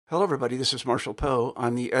Hello, everybody. This is Marshall Poe.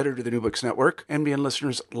 I'm the editor of the New Books Network. NBN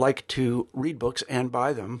listeners like to read books and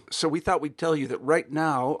buy them. So we thought we'd tell you that right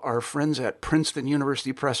now, our friends at Princeton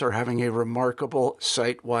University Press are having a remarkable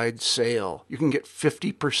site-wide sale. You can get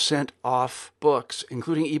 50% off books,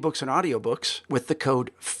 including ebooks and audiobooks, with the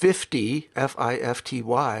code 50,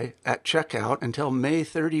 F-I-F-T-Y, at checkout until May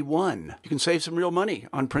 31. You can save some real money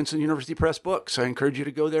on Princeton University Press books. I encourage you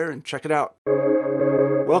to go there and check it out.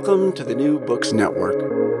 Welcome to the New Books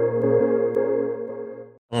Network.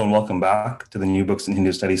 Hello and welcome back to the New Books in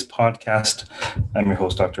Hindu Studies podcast. I'm your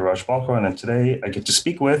host, Dr. Raj Balkaran, and today I get to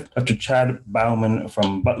speak with Dr. Chad Bauman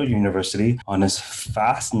from Butler University on his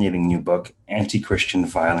fascinating new book, Anti-Christian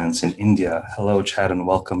Violence in India. Hello, Chad, and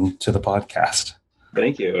welcome to the podcast.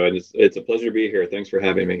 Thank you. It's a pleasure to be here. Thanks for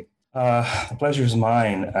having me. The pleasure is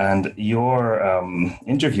mine, and your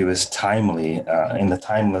interview is timely in the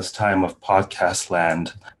timeless time of podcast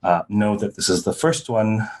land. Know that this is the first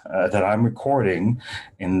one that I'm recording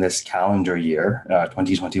in this calendar year,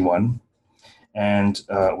 2021, and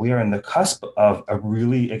we are in the cusp of a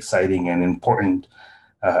really exciting and important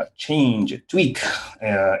tweak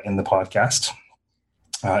in the podcast.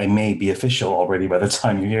 It may be official already by the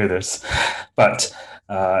time you hear this, but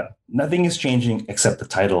nothing is changing except the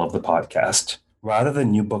title of the podcast. Rather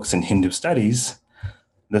than New Books in Hindu Studies,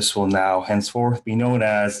 this will now henceforth be known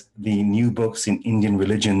as the New Books in Indian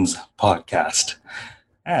Religions podcast.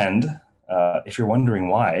 And if you're wondering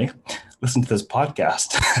why, listen to this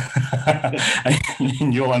podcast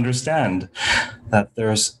and you'll understand that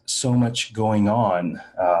there's so much going on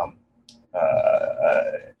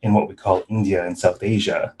in what we call India and South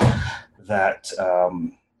Asia that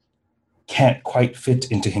can't quite fit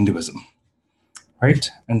into Hinduism, right?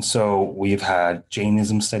 And so we've had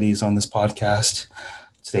Jainism studies on this podcast.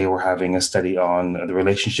 Today we're having a study on the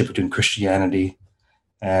relationship between Christianity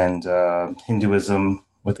and Hinduism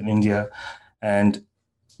within India. And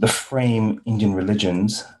the frame Indian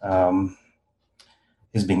religions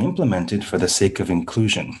is being implemented for the sake of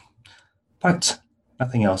inclusion. But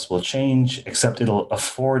nothing else will change except it'll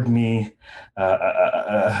afford me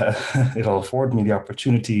the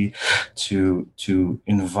opportunity to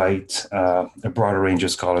invite a broader range of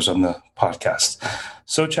scholars on the podcast.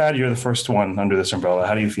 So, Chad, you're the first one under this umbrella.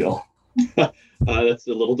 How do you feel? That's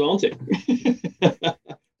a little daunting.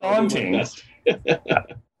 Daunting.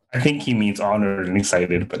 I think he means honored and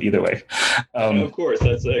excited, but either way. Of course,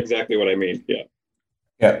 that's exactly what I mean. Yeah.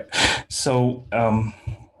 Yeah. So,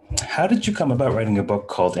 how did you come about writing a book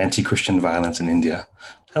called Anti-Christian Violence in India?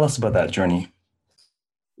 Tell us about that journey.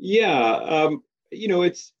 Yeah,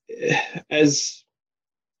 it's as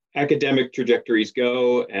academic trajectories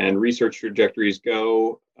go and research trajectories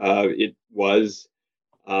go, it was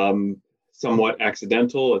somewhat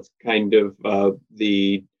accidental. It's kind of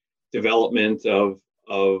the development of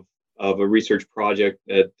a research project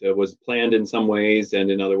that was planned in some ways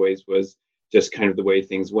and in other ways was just kind of the way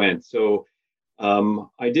things went. So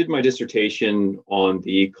I did my dissertation on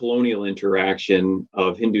the colonial interaction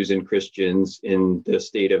of Hindus and Christians in the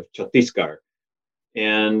state of Chhattisgarh.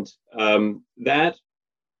 And that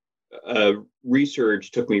research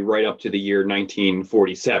took me right up to the year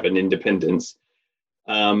 1947, independence.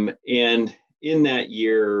 And in that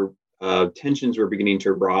year, tensions were beginning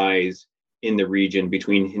to rise in the region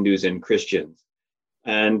between Hindus and Christians.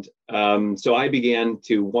 And so I began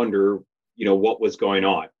to wonder, what was going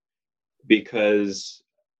on, because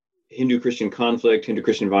Hindu-Christian conflict,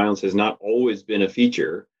 Hindu-Christian violence has not always been a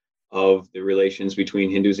feature of the relations between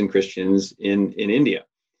Hindus and Christians in India.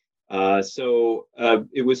 So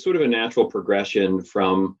it was sort of a natural progression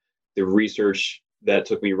from the research that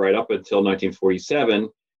took me right up until 1947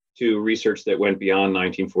 to research that went beyond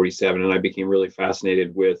 1947. And I became really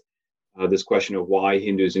fascinated with this question of why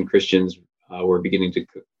Hindus and Christians were beginning to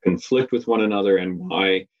conflict with one another and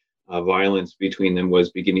why violence between them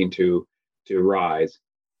was beginning to rise.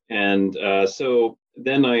 And so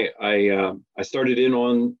then I started in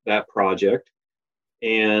on that project,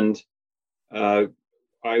 and I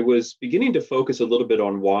was beginning to focus a little bit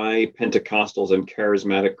on why Pentecostals and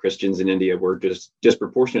charismatic Christians in India were just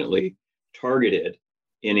disproportionately targeted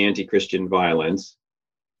in anti-Christian violence,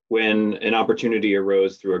 when an opportunity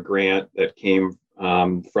arose through a grant that came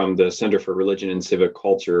from the Center for Religion and Civic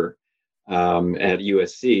Culture at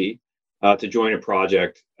USC to join a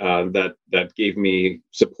project that gave me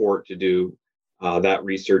support to do that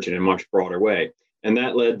research in a much broader way. And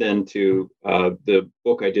that led then to the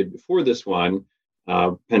book I did before this one,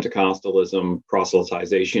 Pentecostalism,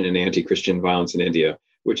 Proselytization, and Anti-Christian Violence in India,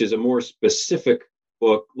 which is a more specific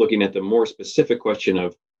book looking at the more specific question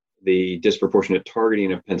of the disproportionate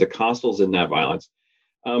targeting of Pentecostals in that violence.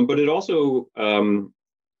 But it also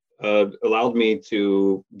allowed me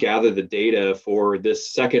to gather the data for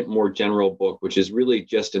this second, more general book, which is really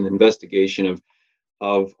just an investigation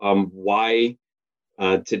of why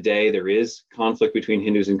today there is conflict between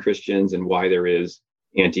Hindus and Christians and why there is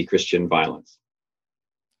anti-Christian violence.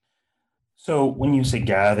 So when you say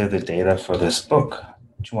gather the data for this book,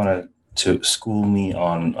 do you want to school me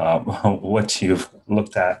on what you've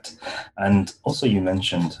looked at? And also you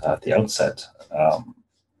mentioned at the outset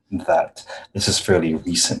that this is fairly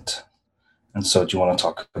recent. And so do you want to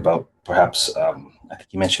talk about perhaps, I think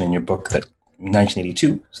you mentioned in your book that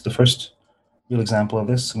 1982 is the first real example of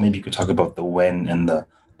this. So maybe you could talk about the when and the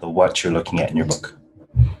what you're looking at in your book.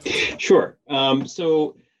 Sure.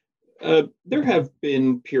 So there have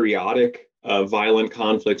been periodic violent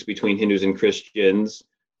conflicts between Hindus and Christians,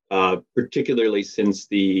 particularly since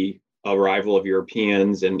the arrival of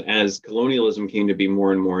Europeans. And as colonialism came to be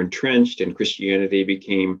more and more entrenched and Christianity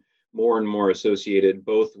became more and more associated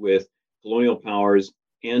both with colonial powers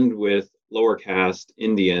and with lower caste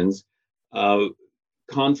Indians,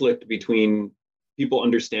 conflict between people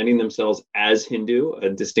understanding themselves as Hindu, a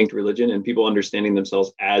distinct religion, and people understanding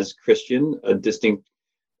themselves as Christian, a distinct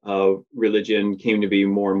religion, came to be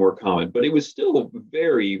more and more common. But it was still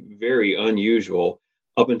very, very unusual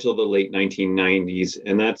up until the late 1990s.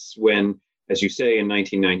 And that's when, as you say, in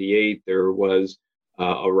 1998, there was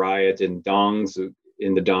a riot in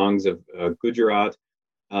the Dongs of Gujarat.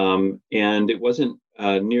 And it wasn't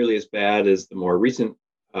nearly as bad as the more recent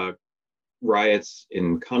riots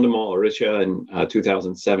in Kandhamal, Odisha in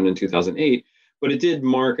 2007 and 2008, but it did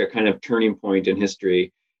mark a kind of turning point in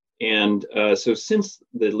history. And so since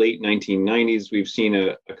the late 1990s, we've seen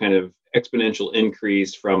a kind of exponential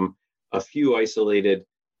increase from a few isolated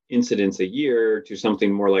incidents a year to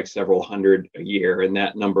something more like several hundred a year. And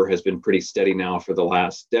that number has been pretty steady now for the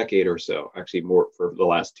last decade or so, actually more for the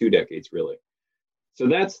last 2 decades, really. So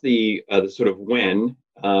that's the sort of when.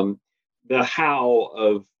 The how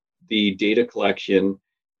of the data collection.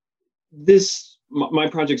 My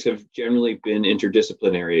projects have generally been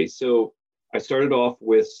interdisciplinary. So I started off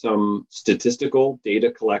with some statistical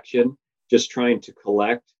data collection, just trying to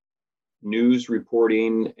collect news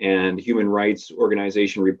reporting and human rights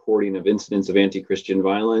organization reporting of incidents of anti-Christian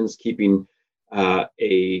violence, keeping a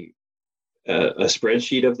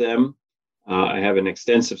spreadsheet of them. I have an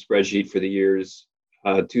extensive spreadsheet for the years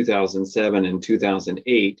 2007 and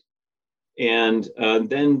 2008. And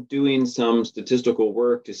then doing some statistical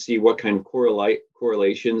work to see what kind of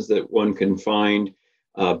correlations that one can find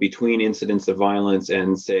between incidents of violence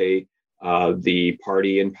and, say, the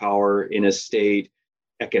party in power in a state,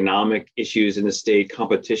 economic issues in the state,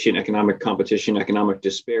 economic competition, economic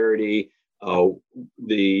disparity,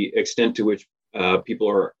 the extent to which people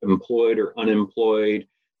are employed or unemployed,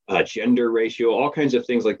 gender ratio, all kinds of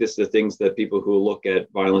things like this, the things that people who look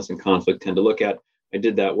at violence and conflict tend to look at. I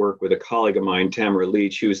did that work with a colleague of mine, Tamara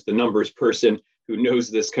Leach, who's the numbers person who knows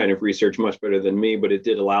this kind of research much better than me, but it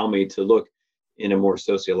did allow me to look in a more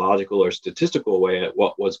sociological or statistical way at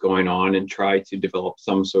what was going on and try to develop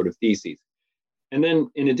some sort of theses. And then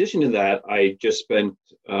in addition to that, I just spent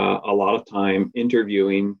a lot of time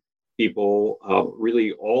interviewing people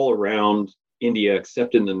really all around India,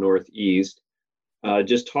 except in the Northeast,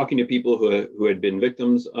 just talking to people who had been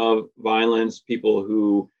victims of violence, people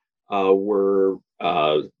who were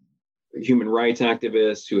human rights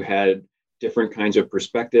activists who had different kinds of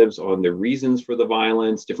perspectives on the reasons for the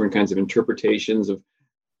violence, different kinds of interpretations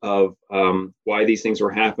of why these things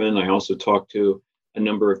were happening. I also talked to a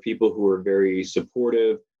number of people who were very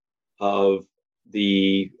supportive of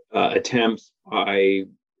the attempts by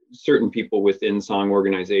certain people within Sangh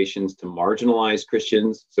organizations to marginalize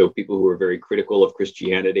Christians, so people who were very critical of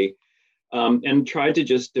Christianity, and tried to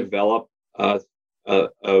just develop a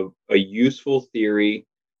useful theory,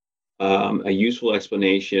 a useful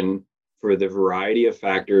explanation for the variety of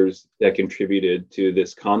factors that contributed to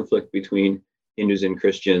this conflict between Hindus and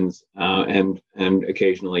Christians, and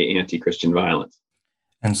occasionally anti-Christian violence.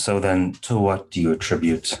 And so then, to what do you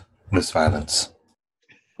attribute this violence?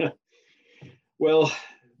 Well,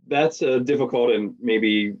 that's a difficult and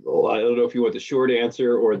maybe, I don't know if you want the short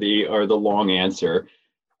answer or the long answer.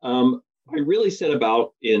 I really set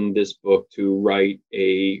about in this book to write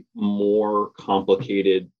a more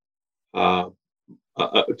complicated, to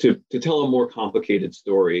tell a more complicated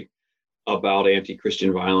story about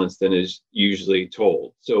anti-Christian violence than is usually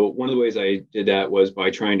told. So one of the ways I did that was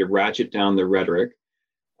by trying to ratchet down the rhetoric,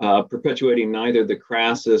 perpetuating neither the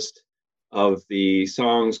crassest of the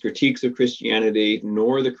Sangh's critiques of Christianity,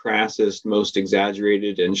 nor the crassest, most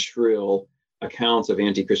exaggerated and shrill accounts of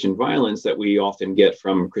anti-Christian violence that we often get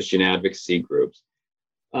from Christian advocacy groups.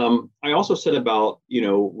 I also set about,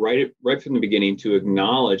 right from the beginning to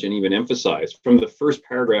acknowledge and even emphasize from the first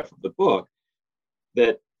paragraph of the book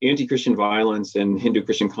that anti-Christian violence and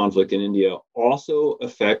Hindu-Christian conflict in India also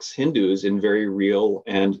affects Hindus in very real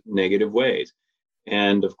and negative ways.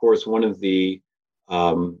 And of course, one of the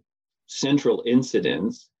central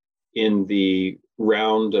incidents in the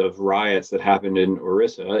round of riots that happened in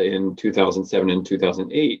Orissa in 2007 and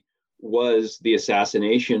 2008 was the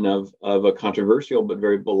assassination of a controversial but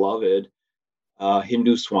very beloved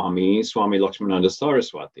Hindu Swami Lakshmananda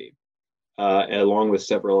Saraswati, along with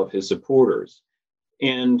several of his supporters.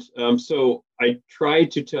 And so I tried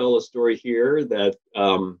to tell a story here that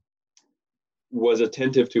was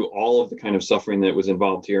attentive to all of the kind of suffering that was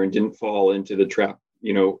involved here and didn't fall into the trap,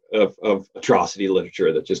 of atrocity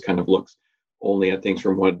literature that just kind of looks only at things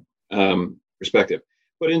from one perspective.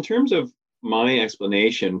 But in terms of my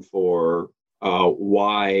explanation for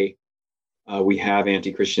why we have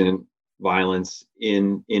anti-Christian violence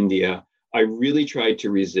in India, I really tried to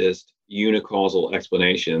resist unicausal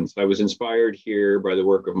explanations. I was inspired here by the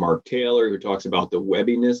work of Mark Taylor, who talks about the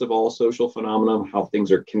webbiness of all social phenomena, how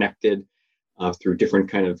things are connected through different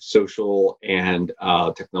kind of social and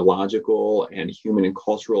technological and human and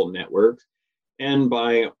cultural networks, and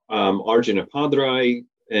by Arjun Upadhyay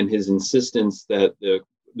and his insistence that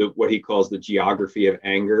what he calls the geography of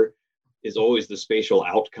anger is always the spatial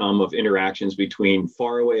outcome of interactions between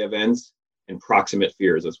faraway events and proximate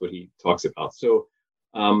fears. That's what he talks about. So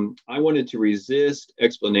I wanted to resist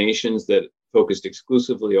explanations that focused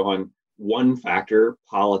exclusively on one factor: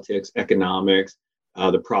 politics, economics,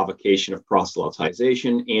 the provocation of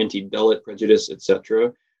proselytization, anti-Dalit prejudice,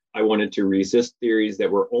 etc. I wanted to resist theories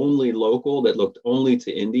that were only local, that looked only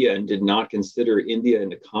to India and did not consider India in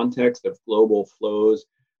the context of global flows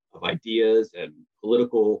of ideas and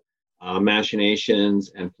political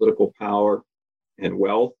machinations and political power and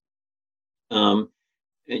wealth.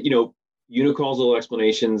 Unicausal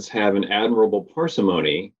explanations have an admirable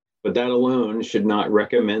parsimony, but that alone should not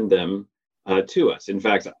recommend them to us. In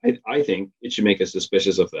fact, I think it should make us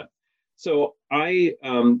suspicious of them. So I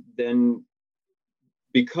then,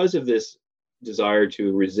 because of this desire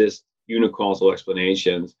to resist unicausal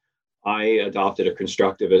explanations, I adopted a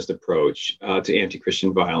constructivist approach to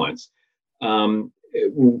anti-Christian violence,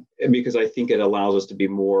 because I think it allows us to be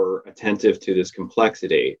more attentive to this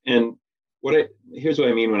complexity. And here's what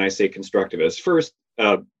I mean when I say constructivist. First,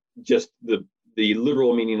 just the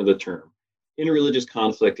literal meaning of the term. Interreligious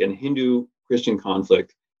conflict and Hindu-Christian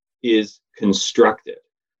conflict is constructed.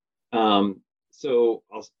 So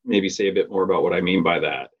I'll maybe say a bit more about what I mean by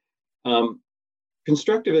that.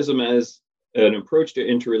 Constructivism as an approach to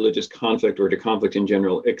interreligious conflict or to conflict in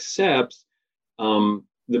general accepts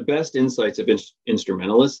the best insights of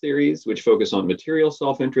instrumentalist theories, which focus on material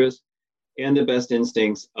self-interest, and the best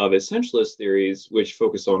instincts of essentialist theories, which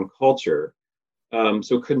focus on culture.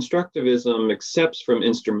 So constructivism accepts from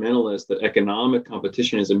instrumentalists that economic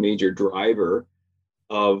competition is a major driver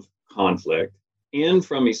of conflict, and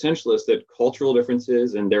from essentialists that cultural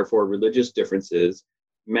differences and therefore religious differences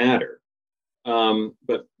matter,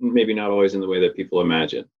 but maybe not always in the way that people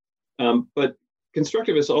imagine. But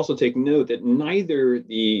constructivists also take note that neither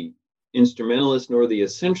the instrumentalist nor the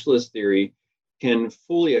essentialist theory can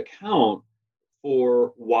fully account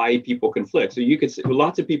for why people conflict. So you could say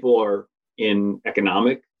lots of people are in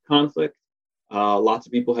economic conflict. Lots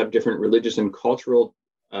of people have different religious and cultural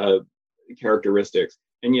characteristics,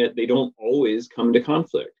 and yet they don't always come to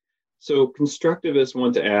conflict. So constructivists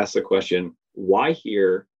want to ask the question, why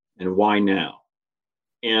here and why now?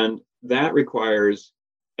 And that requires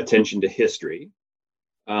attention to history.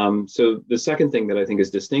 So the second thing that I think is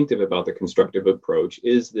distinctive about the constructive approach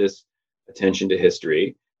is this attention to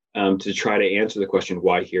history, to try to answer the question,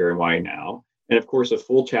 why here and why now? And of course, a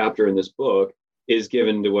full chapter in this book is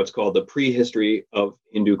given to what's called the prehistory of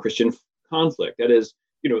Hindu-Christian conflict. That is,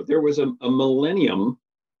 there was a millennium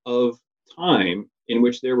of time in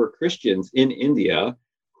which there were Christians in India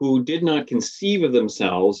who did not conceive of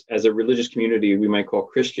themselves as a religious community we might call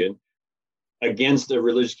Christian against a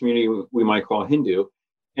religious community we might call Hindu,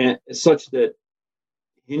 and such that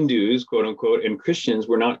Hindus, quote unquote, and Christians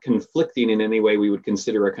were not conflicting in any way we would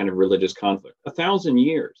consider a kind of religious conflict. 1,000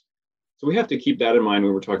 years. So we have to keep that in mind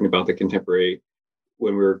when we're talking about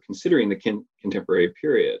when we're considering the contemporary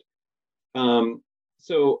period. And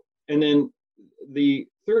then the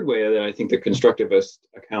third way that I think the constructivist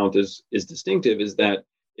account is distinctive is that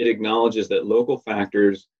it acknowledges that local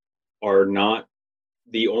factors are not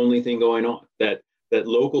the only thing going on, that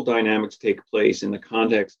local dynamics take place in the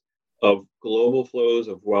context of global flows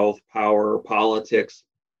of wealth, power, politics,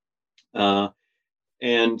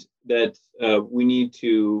 and that we need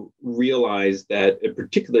to realize that,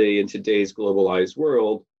 particularly in today's globalized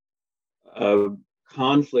world,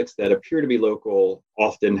 conflicts that appear to be local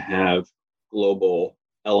often have global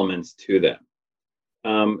elements to them.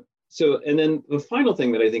 And then the final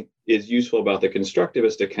thing that I think is useful about the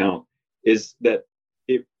constructivist account is that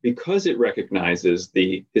because it recognizes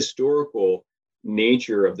the historical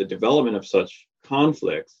nature of the development of such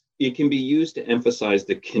conflicts, it can be used to emphasize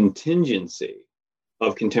the contingency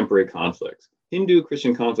of contemporary conflicts.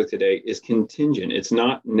 Hindu-Christian conflict today is contingent. It's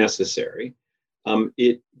not necessary.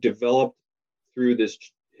 It developed through this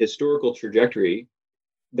historical trajectory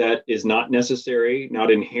that is not necessary, not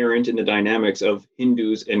inherent in the dynamics of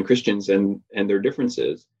Hindus and Christians and their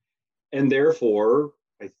differences, and therefore,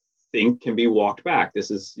 I think, can be walked back. This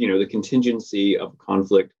is, the contingency of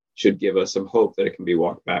conflict should give us some hope that it can be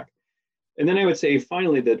walked back. And then I would say,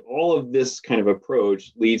 finally, that all of this kind of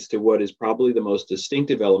approach leads to what is probably the most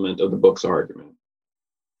distinctive element of the book's argument,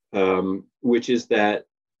 which is that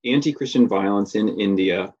anti-Christian violence in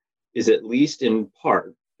India is at least in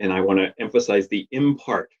part, and I want to emphasize the in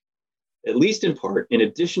part, at least in part, in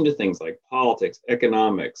addition to things like politics,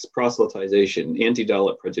 economics, proselytization,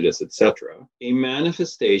 anti-Dalit prejudice, etc., a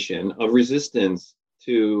manifestation of resistance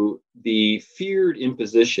to the feared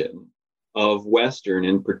imposition of Western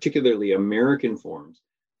and particularly American forms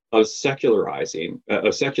of secularism,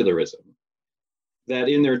 that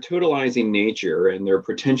in their totalizing nature and their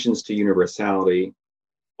pretensions to universality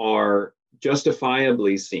are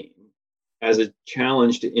justifiably seen as a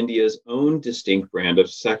challenge to India's own distinct brand of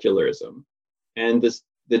secularism and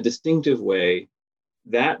the distinctive way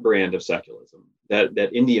that brand of secularism, that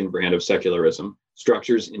Indian brand of secularism,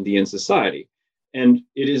 structures Indian society. And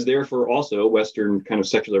it is therefore also Western kind of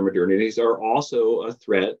secular modernities are also a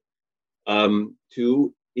threat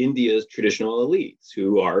to India's traditional elites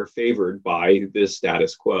who are favored by this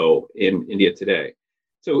status quo in India today.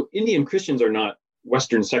 So Indian Christians are not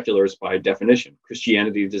Western secularists by definition.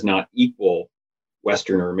 Christianity does not equal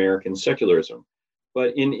Western or American secularism.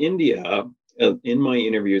 But in India, in my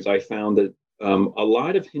interviews, I found that a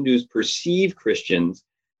lot of Hindus perceive Christians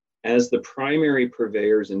as the primary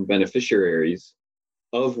purveyors and beneficiaries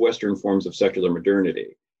of Western forms of secular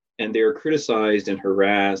modernity. And they are criticized and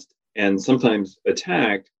harassed and sometimes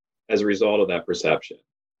attacked as a result of that perception.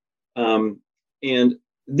 And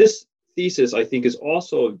this thesis, I think, is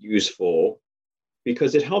also useful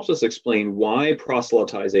because it helps us explain why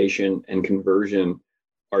proselytization and conversion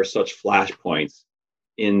are such flashpoints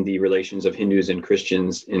in the relations of Hindus and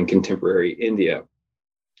Christians in contemporary India.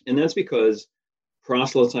 And that's because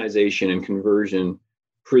proselytization and conversion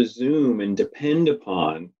presume and depend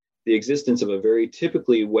upon the existence of a very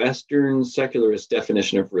typically Western secularist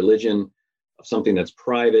definition of religion, of something that's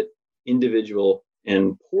private, individual,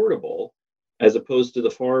 and portable, as opposed to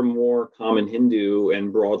the far more common Hindu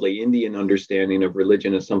and broadly Indian understanding of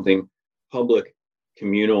religion as something public,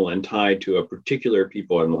 communal, and tied to a particular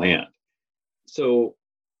people and land. So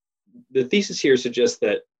the thesis here suggests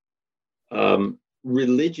that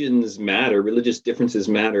religions matter, religious differences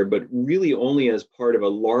matter, but really only as part of a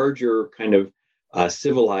larger kind of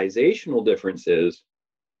civilizational differences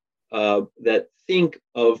that think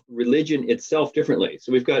of religion itself differently.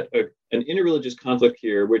 So we've got an interreligious conflict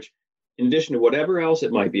here, which, in addition to whatever else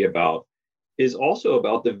it might be about, is also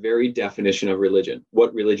about the very definition of religion,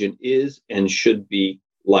 what religion is and should be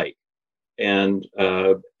like. And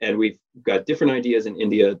we've got different ideas in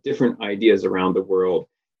India, different ideas around the world,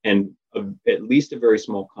 and at least a very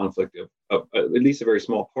small conflict at least a very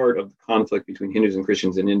small part of the conflict between Hindus and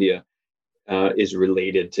Christians in India is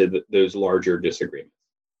related to those larger disagreements.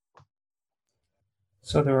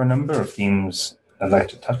 So there are a number of themes I'd like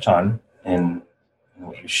to touch on in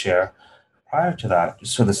what you share. Prior to that,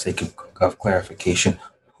 just for the sake of clarification,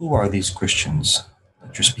 who are these Christians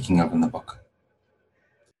that you're speaking of in the book?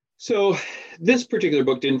 So this particular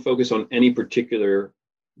book didn't focus on any particular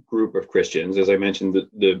group of Christians. As I mentioned,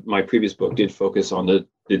 my previous book did focus on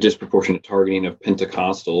the disproportionate targeting of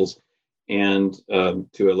Pentecostals and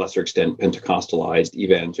to a lesser extent, Pentecostalized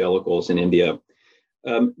evangelicals in India.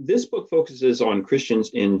 This book focuses on Christians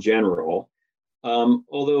in general,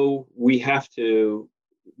 although we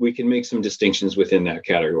can make some distinctions within that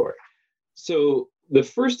category. So the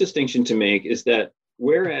first distinction to make is that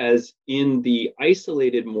whereas in the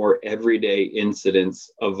isolated, more everyday incidents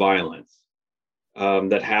of violence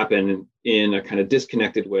that happen in a kind of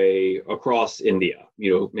disconnected way across India,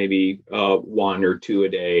 maybe 1 or 2 a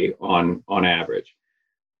day on average.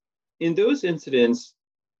 In those incidents,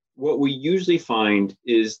 what we usually find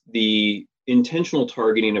is the intentional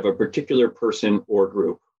targeting of a particular person or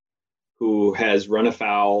group who has run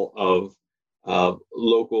afoul of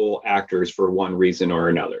local actors for one reason or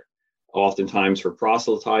another, oftentimes for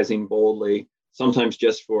proselytizing boldly, sometimes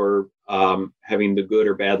just for having the good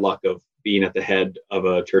or bad luck of being at the head of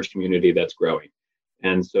a church community that's growing.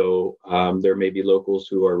 And so there may be locals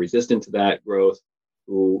who are resistant to that growth,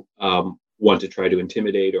 who want to try to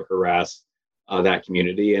intimidate or harass that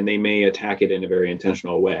community, and they may attack it in a very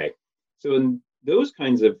intentional way. So in those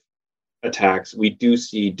kinds of attacks, we do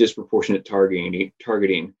see disproportionate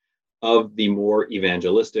targeting of the more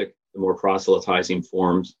evangelistic, the more proselytizing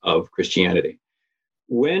forms of Christianity.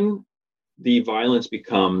 When the violence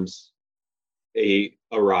becomes a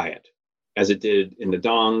riot, as it did in the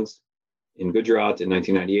Dongs, in Gujarat in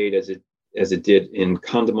 1998, as it did in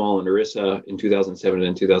Kandhamal and Orissa in 2007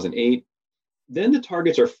 and 2008, then the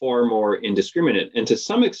targets are far more indiscriminate. And to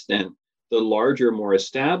some extent, the larger, more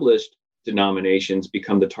established denominations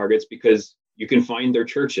become the targets because you can find their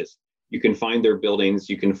churches, you can find their buildings,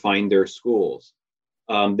 you can find their schools.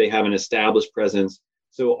 They have an established presence.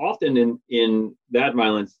 So often in that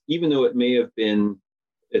violence, even though it may have been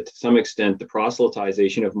to some extent the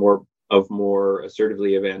proselytization of more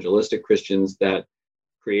assertively evangelistic Christians that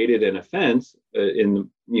created an offense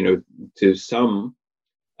to some,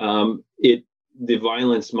 the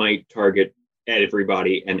violence might target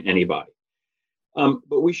everybody and anybody.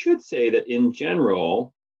 But we should say that in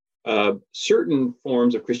general, certain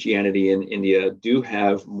forms of Christianity in India do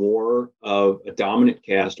have more of a dominant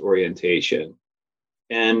caste orientation.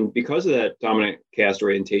 And because of that dominant caste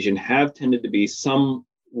orientation, have tended to be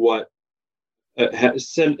somewhat,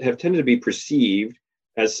 have tended to be perceived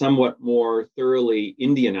as somewhat more thoroughly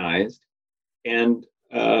Indianized and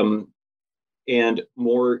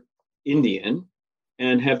more Indian,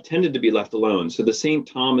 and have tended to be left alone. So the St.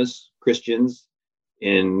 Thomas Christians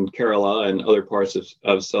in Kerala and other parts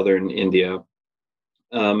of southern India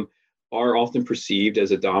are often perceived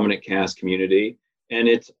as a dominant caste community. And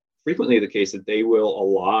it's frequently the case that they will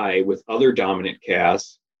ally with other dominant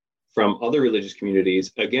castes from other religious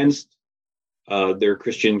communities against their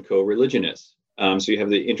Christian co-religionists. So you have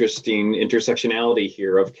the interesting intersectionality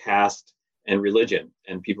here of caste and religion,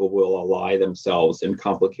 and people will ally themselves in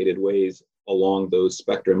complicated ways along those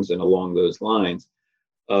spectrums and along those lines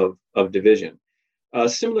of division.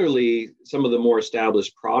 Similarly, some of the more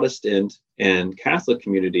established Protestant and Catholic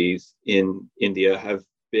communities in India have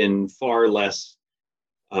been far less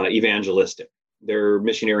evangelistic. Their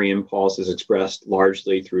missionary impulse is expressed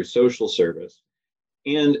largely through social service,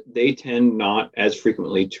 and they tend not as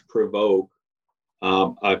frequently to provoke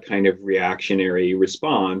a kind of reactionary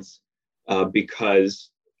response because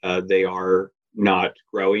they are not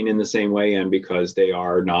growing in the same way, and because they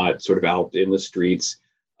are not sort of out in the streets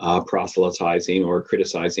proselytizing or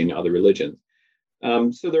criticizing other religions.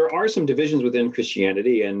 So there are some divisions within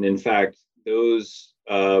Christianity, and in fact, those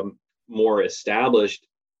more established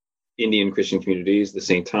Indian Christian communities, the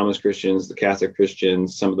St. Thomas Christians, the Catholic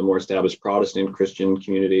Christians, some of the more established Protestant Christian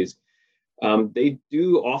communities, they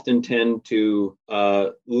do often tend to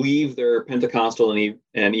leave their Pentecostal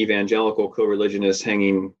and evangelical co-religionists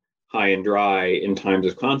hanging high and dry in times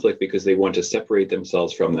of conflict because they want to separate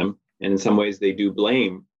themselves from them. And in some ways, they do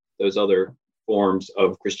blame those other forms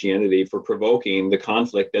of Christianity for provoking the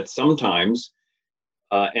conflict that sometimes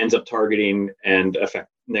ends up targeting and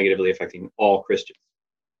negatively affecting all Christians.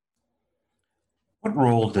 What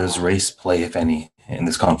role does race play, if any, in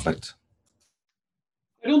this conflict?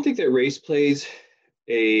 I don't think that race plays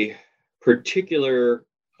a particularly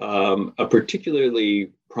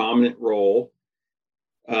prominent role.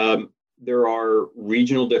 There are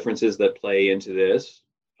regional differences that play into this.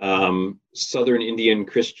 Southern Indian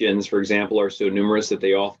Christians, for example, are so numerous that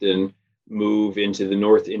they often move into the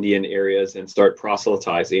North Indian areas and start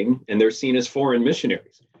proselytizing, and they're seen as foreign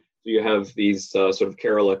missionaries. So you have these sort of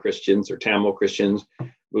Kerala Christians or Tamil Christians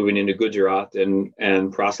moving into Gujarat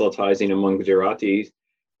and proselytizing among Gujaratis,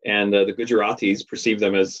 and the Gujaratis perceive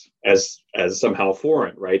them as somehow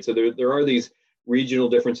foreign, right? So there are these regional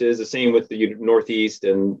differences. The same with the Northeast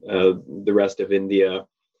and the rest of India.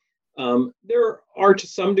 There are, to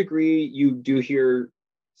some degree, you do hear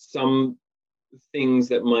some things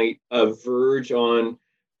that might verge on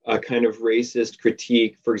a kind of racist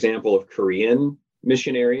critique, for example, of Korean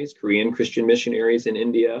Christian missionaries in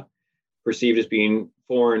India, perceived as being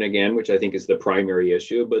foreign again, which I think is the primary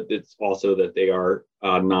issue, but it's also that they are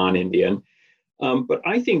non-Indian. But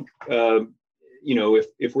I think,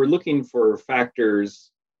 if we're looking for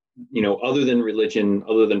factors, other than religion,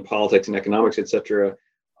 other than politics and economics, et cetera,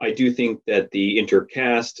 I do think that the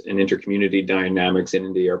intercaste and intercommunity dynamics in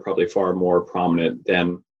India are probably far more prominent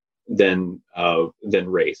than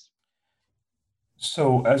race.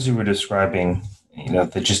 So, as you were describing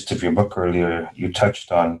the gist of your book earlier, you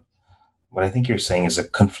touched on what I think you're saying is a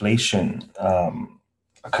conflation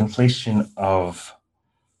of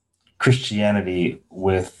Christianity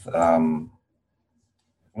with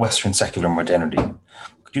Western secular modernity.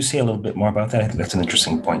 Could you say a little bit more about that? I think that's an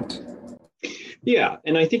interesting point. Yeah,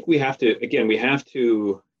 and I think we have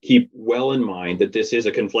to keep well in mind that this is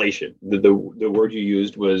a conflation. The word you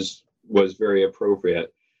used was very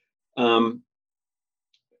appropriate.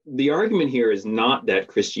 The argument here is not that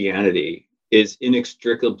Christianity is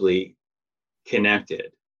inextricably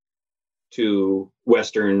connected to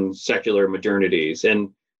Western secular modernities. And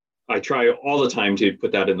I try all the time to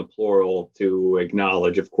put that in the plural to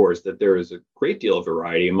acknowledge, of course, that there is a great deal of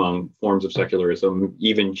variety among forms of secularism,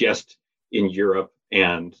 even just in Europe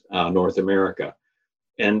and North America.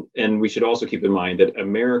 And we should also keep in mind that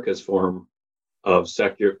America's form of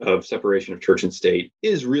separation of church and state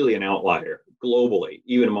is really an outlier globally,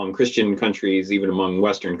 even among Christian countries, even among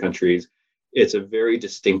Western countries. It's a very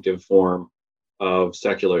distinctive form of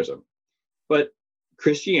secularism. But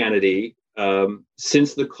Christianity,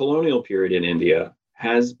 since the colonial period in India,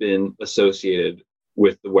 has been associated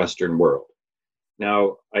with the Western world.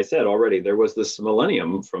 Now, I said already there was this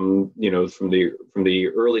millennium from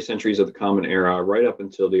the early centuries of the Common Era right up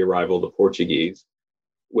until the arrival of the Portuguese,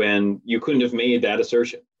 when you couldn't have made that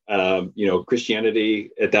assertion.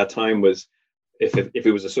 Christianity at that time was, if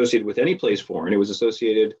it was associated with any place foreign, it was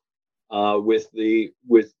associated with the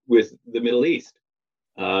Middle East,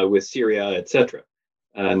 with Syria, etc.,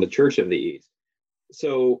 and the Church of the East.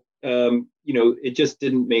 So it just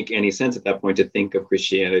didn't make any sense at that point to think of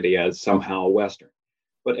Christianity as somehow Western.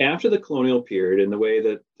 But after the colonial period, and the way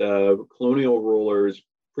that colonial rulers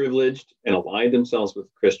privileged and allied themselves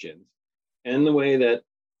with Christians, and the way that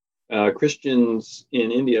Christians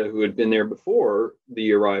in India who had been there before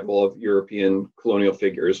the arrival of European colonial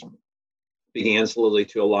figures began slowly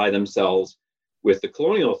to ally themselves with the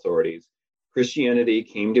colonial authorities, Christianity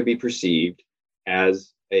came to be perceived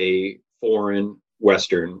as a foreign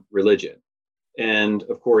Western religion. And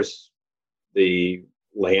of course, the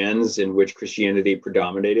lands in which Christianity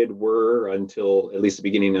predominated were, until at least the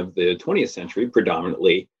beginning of the 20th century,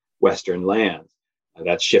 predominantly Western lands.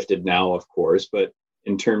 That's shifted now, of course, but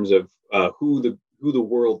in terms of who the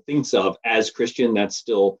world thinks of as Christian, that's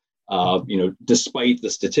still, despite the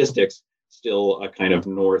statistics, still a kind of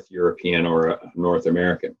North European or a North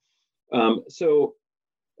American. So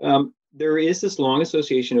there is this long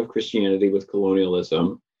association of Christianity with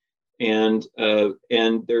colonialism, and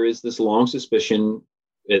there is this long suspicion,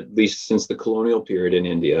 at least since the colonial period in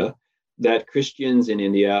India, that Christians in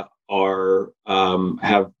India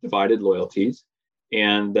have divided loyalties,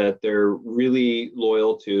 and that they're really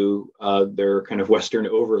loyal to their kind of Western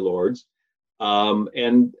overlords,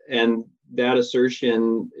 and that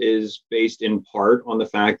assertion is based in part on the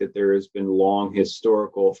fact that there has been long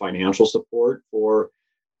historical financial support for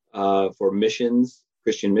missions,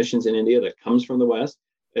 Christian missions in India that comes from the West,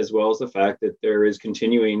 as well as the fact that there is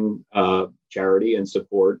continuing charity and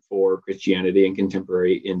support for Christianity in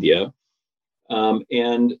contemporary India.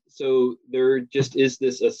 And so there just is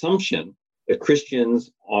this assumption that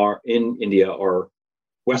Christians in India are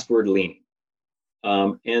westward leaning.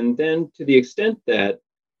 And then to the extent that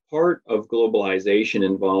part of globalization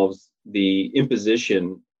involves the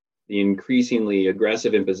increasingly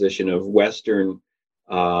aggressive imposition of Western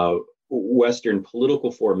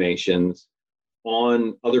political formations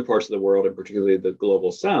on other parts of the world, and particularly the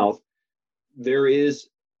global South, there is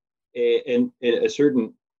a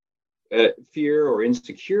certain fear or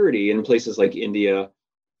insecurity in places like India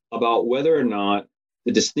about whether or not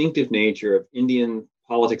the distinctive nature of Indian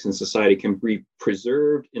politics and society can be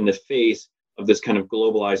preserved in the face of this kind of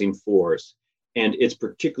globalizing force and its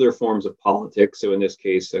particular forms of politics. So in this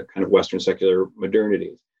case, a kind of Western secular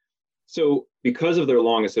modernities. So because of their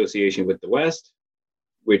long association with the West,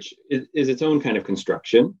 which is its own kind of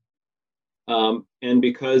construction, and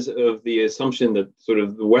because of the assumption that sort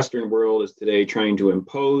of the Western world is today trying to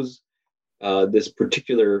impose this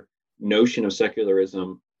particular notion of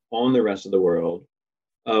secularism on the rest of the world,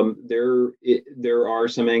 there are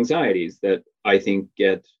some anxieties that I think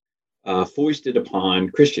get foisted upon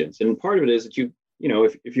Christians, and part of it is that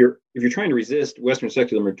if you're trying to resist Western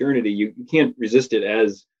secular modernity, you can't resist it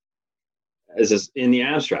as in the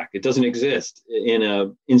abstract. It doesn't exist in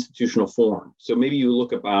a institutional form. So maybe you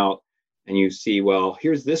look about and you see, well,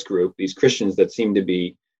 here's this group, these Christians that seem to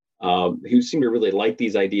be who seem to really like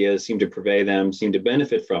these ideas, seem to purvey them, seem to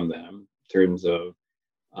benefit from them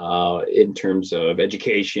in terms of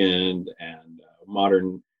education and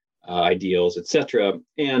modern ideals, etc.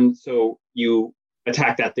 And so you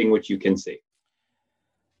attack that thing which you can see.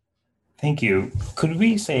 Thank you. Could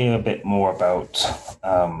we say a bit more about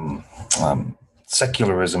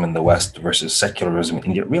secularism in the West versus secularism in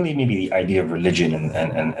India? Really, maybe the idea of religion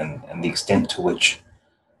and the extent to which,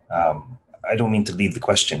 I don't mean to lead the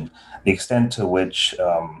question, the extent to which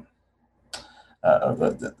the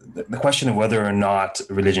question of whether or not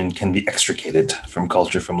religion can be extricated from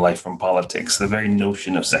culture, from life, from politics, the very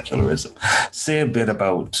notion of secularism. Say a bit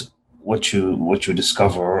about what you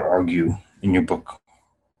discover or argue in your book.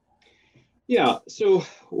 Yeah, so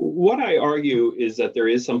what I argue is that there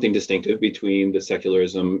is something distinctive between the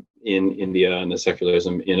secularism in India and the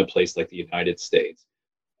secularism in a place like the United States.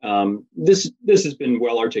 This has been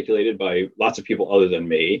well articulated by lots of people other than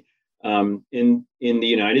me. In the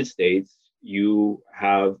United States, you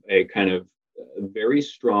have a kind of very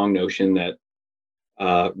strong notion that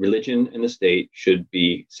religion and the state should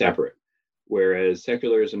be separate, whereas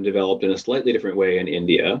secularism developed in a slightly different way in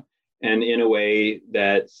India, and in a way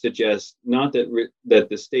that suggests not that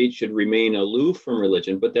the state should remain aloof from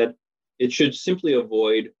religion, but that it should simply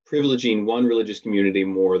avoid privileging one religious community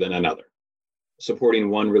more than another, supporting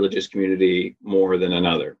one religious community more than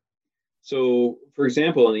another. So, for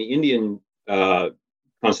example, in the Indian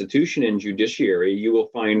constitution and judiciary, you will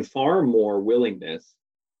find far more willingness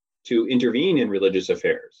to intervene in religious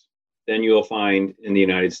affairs than you will find in the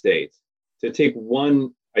United States. To take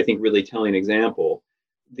one, I think, really telling example,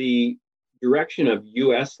 the direction of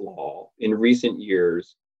US law in recent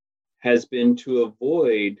years has been to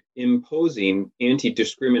avoid imposing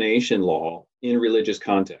anti-discrimination law in religious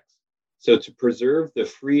contexts. So to preserve the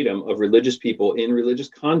freedom of religious people in religious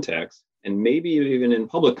contexts, and maybe even in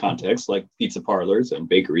public contexts like pizza parlors and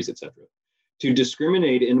bakeries, etc., to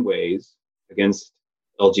discriminate in ways against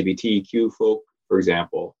LGBTQ folk, for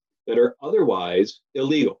example, that are otherwise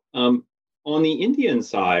illegal. On the Indian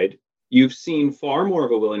side, you've seen far more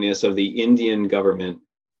of a willingness of the Indian government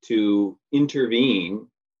to intervene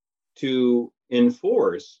to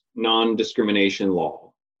enforce non-discrimination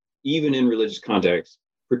law, even in religious contexts,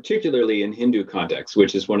 particularly in Hindu contexts,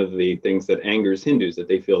 which is one of the things that angers Hindus, that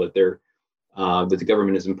they feel that that the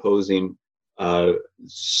government is imposing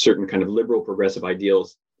certain kind of liberal progressive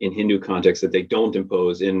ideals in Hindu contexts that they don't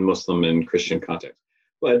impose in Muslim and Christian contexts.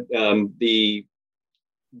 But the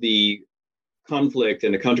conflict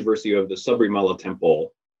and the controversy of the Sabrimala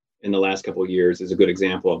temple in the last couple of years is a good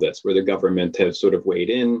example of this, where the government has sort of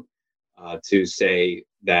weighed in to say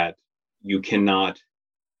that you cannot,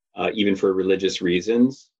 even for religious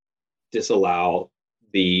reasons, disallow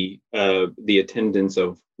the attendance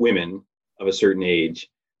of women of a certain age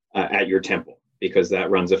at your temple, because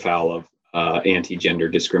that runs afoul of anti-gender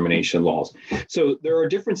discrimination laws. So there are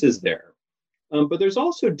differences there. But there's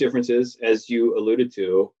also differences, as you alluded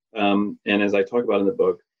to, and as I talk about in the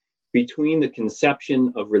book, between the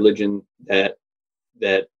conception of religion that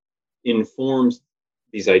informs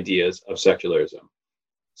these ideas of secularism.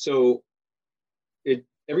 So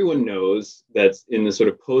everyone knows that in the sort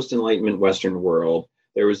of post-Enlightenment Western world,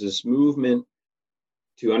 there was this movement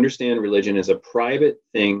to understand religion as a private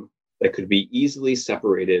thing that could be easily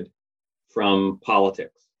separated from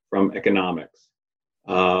politics, from economics,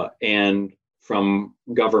 and from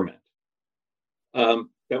government.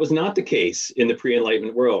 That was not the case in the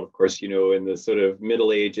pre-Enlightenment world. Of course, in the sort of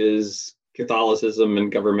Middle Ages, Catholicism and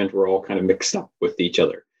government were all kind of mixed up with each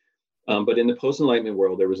other. But in the post-Enlightenment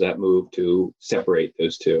world, there was that move to separate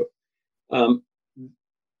those two.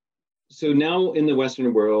 So now in the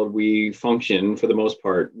Western world, we function, for the most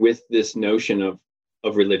part, with this notion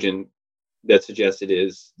of religion that suggests it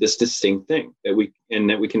is this distinct thing, that we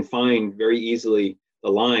can find very easily the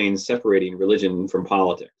lines separating religion from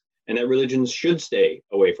politics, and that religion should stay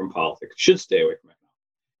away from politics, should stay away from economics.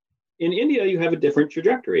 In India, you have a different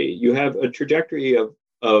trajectory. You have a trajectory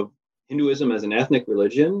of Hinduism as an ethnic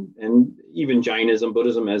religion, and even Jainism,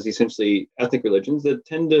 Buddhism as essentially ethnic religions that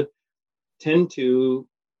tend to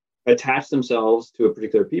attach themselves to a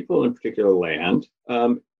particular people in a particular land.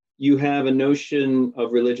 You have a notion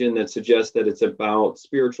of religion that suggests that it's about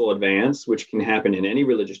spiritual advance, which can happen in any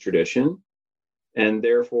religious tradition. And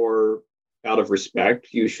therefore, out of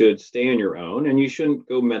respect, you should stay on your own and you shouldn't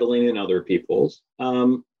go meddling in other people's.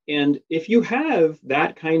 And if you have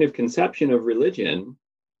that kind of conception of religion,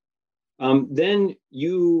 then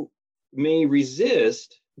you may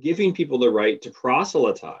resist giving people the right to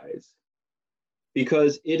proselytize,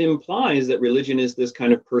 because it implies that religion is this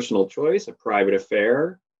kind of personal choice, a private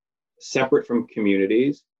affair, separate from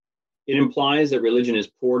communities. It implies that religion is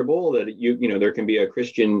portable, that there can be a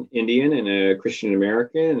Christian Indian and a Christian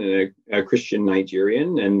American and a Christian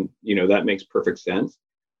Nigerian, and that makes perfect sense.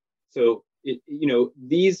 So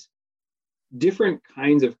these different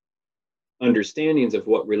kinds of understandings of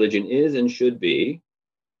what religion is and should be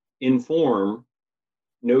inform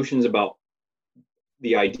notions about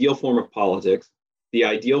the ideal form of politics, the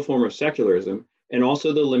ideal form of secularism, and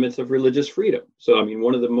also the limits of religious freedom. So, I mean,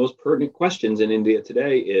 one of the most pertinent questions in India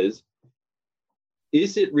today is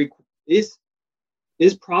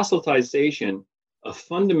proselytization a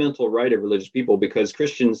fundamental right of religious people because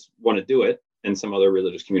Christians want to do it and some other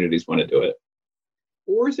religious communities want to do it?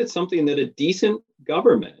 Or is it something that a decent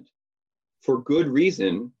government, for good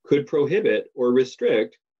reason, could prohibit or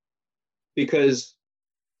restrict because,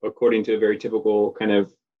 according to a very typical kind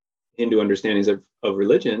of Hindu understandings of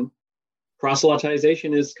religion,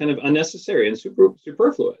 proselytization is kind of unnecessary and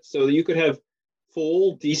superfluous. So you could have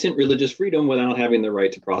full, decent religious freedom without having the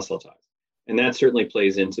right to proselytize. And that certainly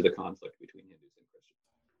plays into the conflict between Hindus and Christians.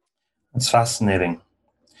 That's fascinating.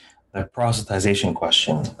 The proselytization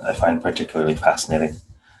question I find particularly fascinating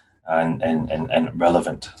and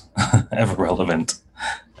relevant, ever relevant,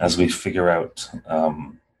 as we figure out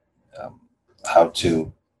how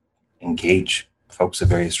to engage folks of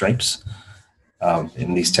various stripes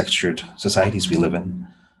in these textured societies we live in.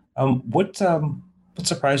 What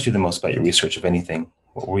surprised you the most about your research, if anything?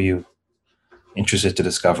 What were you interested to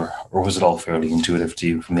discover, or was it all fairly intuitive to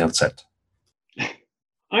you from the outset?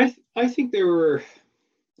 I think there were.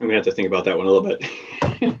 I'm gonna have to think about that one a little bit.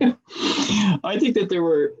 I think that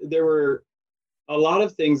there were a lot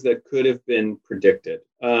of things that could have been predicted.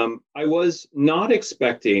 I was not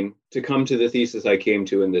expecting to come to the thesis I came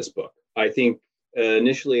to in this book. I think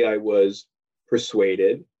initially I was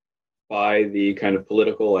persuaded by the kind of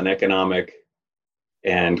political and economic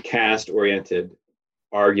and caste-oriented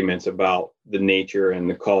arguments about the nature and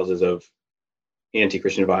the causes of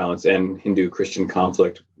anti-Christian violence and Hindu-Christian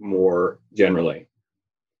conflict more generally.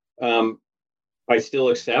 I still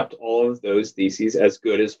accept all of those theses as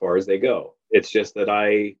good as far as they go. It's just that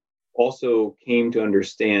I also came to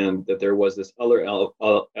understand that there was this other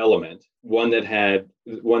element, one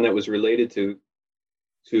that was related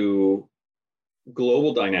to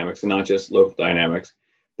global dynamics and not just local dynamics,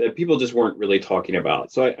 that people just weren't really talking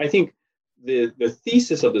about. So I think the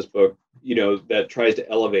thesis of this book, that tries to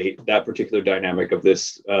elevate that particular dynamic of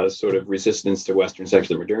this sort of resistance to Western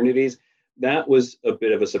secular modernities, that was a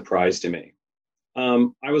bit of a surprise to me.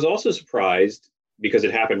 I was also surprised, because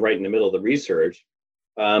it happened right in the middle of the research,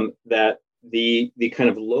 that the kind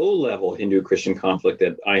of low-level Hindu-Christian conflict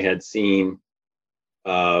that I had seen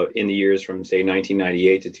in the years from, say,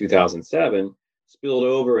 1998 to 2007 spilled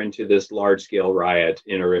over into this large-scale riot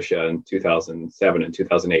in Orissa in 2007 and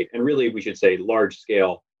 2008. And really, we should say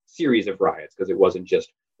large-scale series of riots, because it wasn't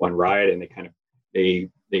just one riot, and they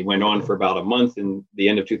went on for about a month in the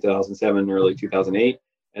end of 2007, early 2008,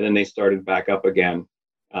 and then they started back up again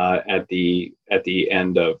at the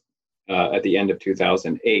end of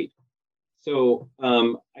 2008. So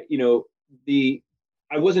I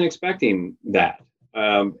wasn't expecting that,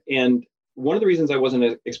 and one of the reasons I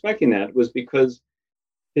wasn't expecting that was because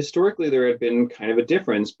historically there had been kind of a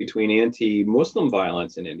difference between anti-Muslim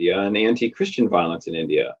violence in India and anti-Christian violence in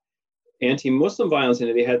India. Anti-Muslim violence in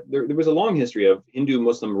India there was a long history of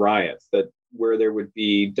Hindu-Muslim riots where there would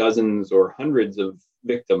be dozens or hundreds of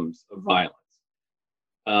victims of violence,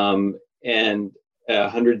 and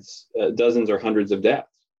dozens or hundreds of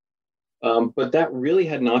deaths. But that really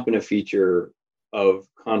had not been a feature of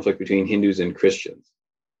conflict between Hindus and Christians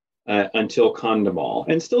until Kandhamal.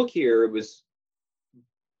 And still here, it was,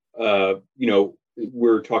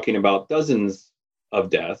 we're talking about dozens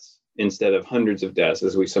of deaths instead of hundreds of deaths,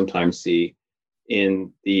 as we sometimes see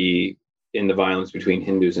in the violence between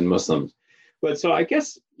Hindus and Muslims. But so I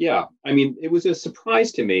guess, it was a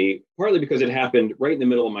surprise to me, partly because it happened right in the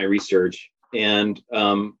middle of my research, and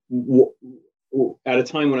at a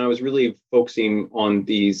time when I was really focusing on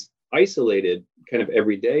these isolated kind of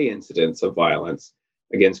everyday incidents of violence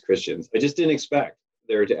against Christians. I just didn't expect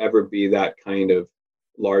there to ever be that kind of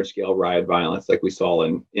large-scale riot violence like we saw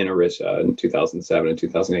in Orissa in 2007 and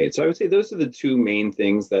 2008. So I would say those are the two main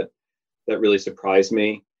things that really surprised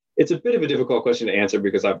me. It's a bit of a difficult question to answer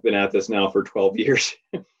because I've been at this now for 12 years.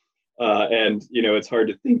 And, it's hard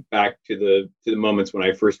to think back to the moments when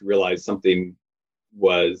I first realized something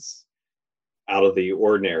was out of the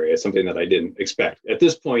ordinary, as something that I didn't expect. At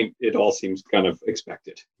this point, it all seems kind of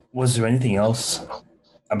expected. Was there anything else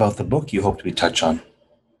about the book you hoped we touch on?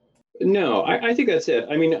 No, I think that's it.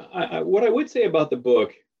 I mean, what I would say about the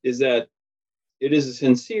book is that it is a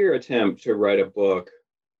sincere attempt to write a book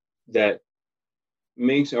that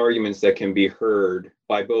makes arguments that can be heard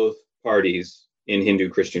by both parties in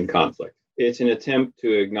Hindu-Christian conflict. It's an attempt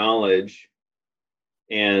to acknowledge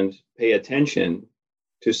and pay attention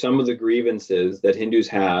to some of the grievances that Hindus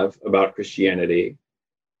have about Christianity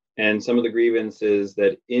and some of the grievances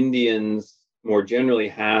that Indians more generally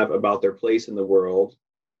have about their place in the world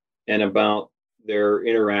and about their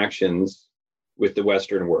interactions with the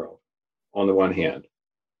Western world, on the one hand.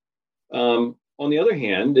 On the other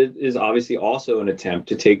hand, it is obviously also an attempt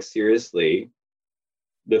to take seriously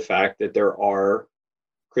the fact that there are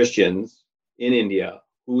Christians in India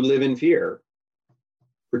who live in fear,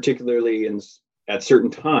 particularly at certain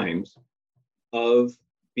times, of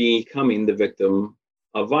becoming the victim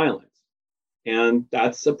of violence. And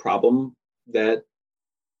that's a problem that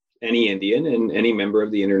any Indian and any member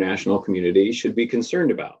of the international community should be concerned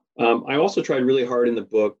about. I also tried really hard in the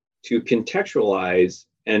book to contextualize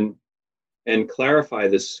and clarify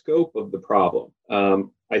the scope of the problem.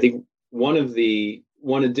 I think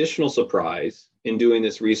one additional surprise in doing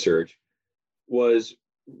this research was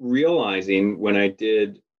realizing when I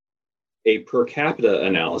did a per capita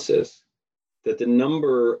analysis that the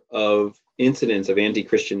number of incidents of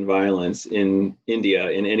anti-Christian violence in India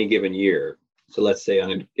in any given year, so let's say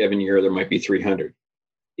on a given year there might be 300,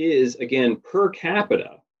 is again per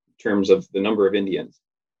capita in terms of the number of Indians,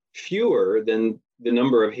 fewer than the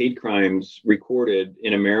number of hate crimes recorded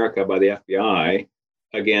in America by the FBI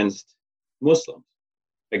against Muslims,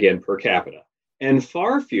 again per capita, and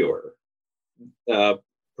far fewer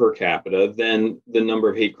per capita than the number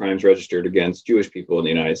of hate crimes registered against Jewish people in the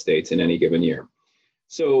United States in any given year.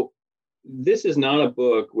 So this is not a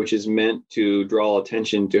book which is meant to draw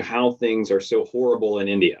attention to how things are so horrible in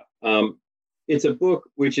India. It's a book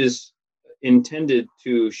which is intended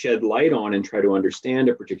to shed light on and try to understand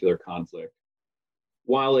a particular conflict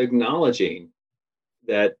while acknowledging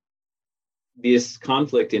that this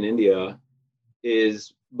conflict in India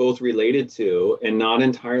is both related to and not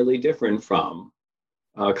entirely different from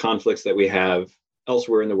conflicts that we have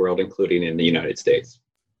elsewhere in the world, including in the United States.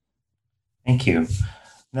 Thank you.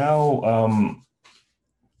 Now,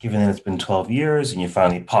 given that it's been 12 years and you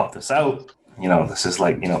finally popped this out, this is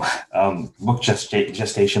like, book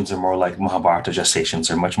gestations are more like Mahabharata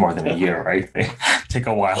gestations are much more than a year, right? They take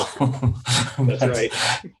a while. That's right.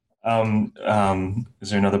 Is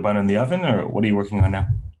there another bun in the oven, or what are you working on now?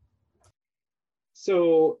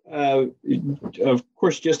 So, of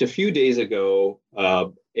course, just a few days ago,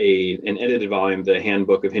 an edited volume, the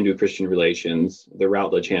Handbook of Hindu-Christian Relations, the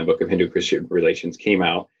Routledge Handbook of Hindu-Christian Relations, came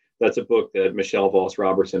out. That's a book that Michelle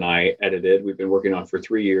Voss-Roberts and I edited. We've been working on for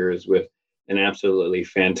 3 years with an absolutely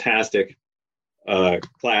fantastic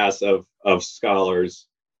class of scholars,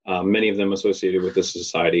 many of them associated with the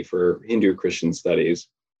Society for Hindu-Christian Studies.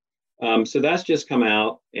 So that's just come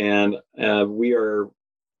out, and we are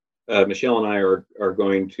Michelle and I are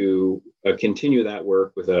going to continue that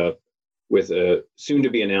work with a soon to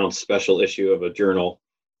be announced special issue of a journal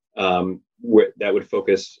that would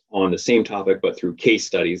focus on the same topic but through case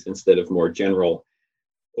studies instead of more general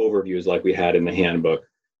overviews like we had in the handbook.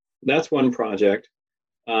 That's one project.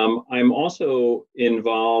 I'm also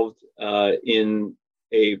involved in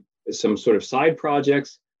some sort of side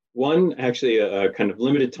projects. One, actually, a kind of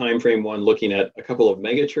limited time frame one, looking at a couple of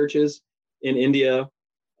mega churches in India.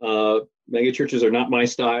 Mega churches are not my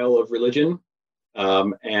style of religion,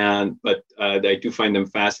 but I do find them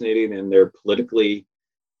fascinating, and they're politically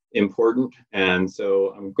important. And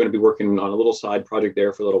so I'm going to be working on a little side project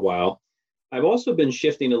there for a little while. I've also been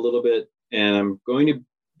shifting a little bit, and I'm going to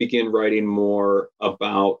begin writing more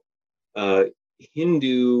about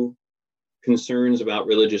Hindu concerns about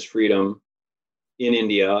religious freedom in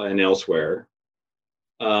India and elsewhere.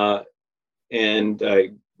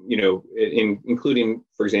 Including,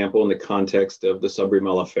 for example, in the context of the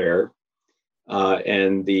Sabarimala affair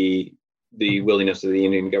and the willingness of the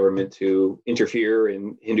Indian government to interfere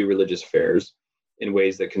in Hindu religious affairs in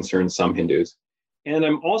ways that concern some Hindus. And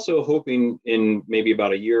I'm also hoping in maybe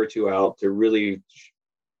about a year or two out to really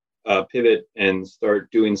pivot and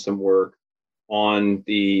start doing some work on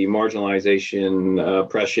the marginalization,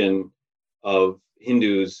 oppression of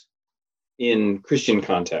Hindus in Christian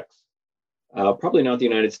contexts. Probably not the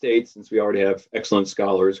United States, since we already have excellent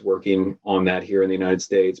scholars working on that here in the United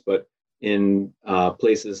States, but in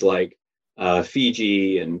places like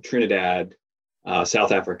Fiji and Trinidad,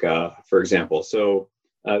 South Africa, for example. So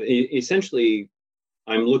essentially,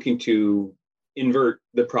 I'm looking to invert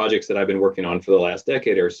the projects that I've been working on for the last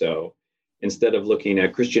decade or so. Instead of looking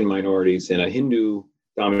at Christian minorities in a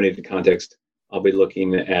Hindu-dominated context, I'll be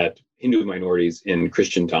looking at Hindu minorities in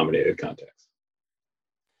Christian-dominated contexts.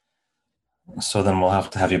 So then we'll have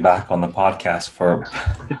to have you back on the podcast for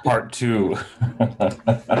part 2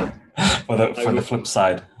 for the flip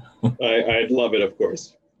side. I'd love it, of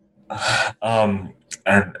course.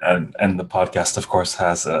 And the podcast, of course,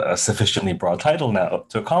 has a sufficiently broad title now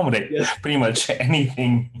to accommodate pretty much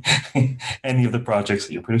anything, any of the projects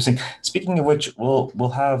that you're producing. Speaking of which, we'll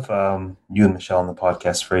have you and Michelle on the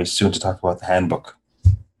podcast very soon to talk about the handbook.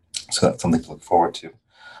 So that's something to look forward to.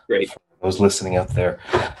 Great. For those listening out there,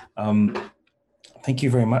 thank you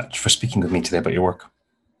very much for speaking with me today about your work.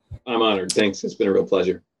 I'm honored. Thanks. It's been a real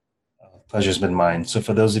pleasure. Pleasure's been mine. So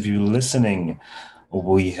for those of you listening,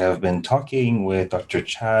 we have been talking with Dr.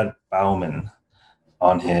 Chad Bauman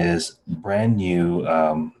on his brand new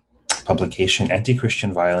publication,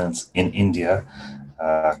 Anti-Christian Violence in India,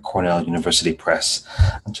 Cornell University Press.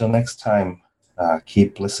 Until next time,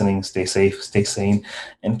 keep listening, stay safe, stay sane,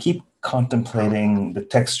 and keep contemplating the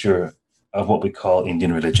texture of what we call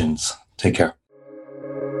Indian religions. Take care.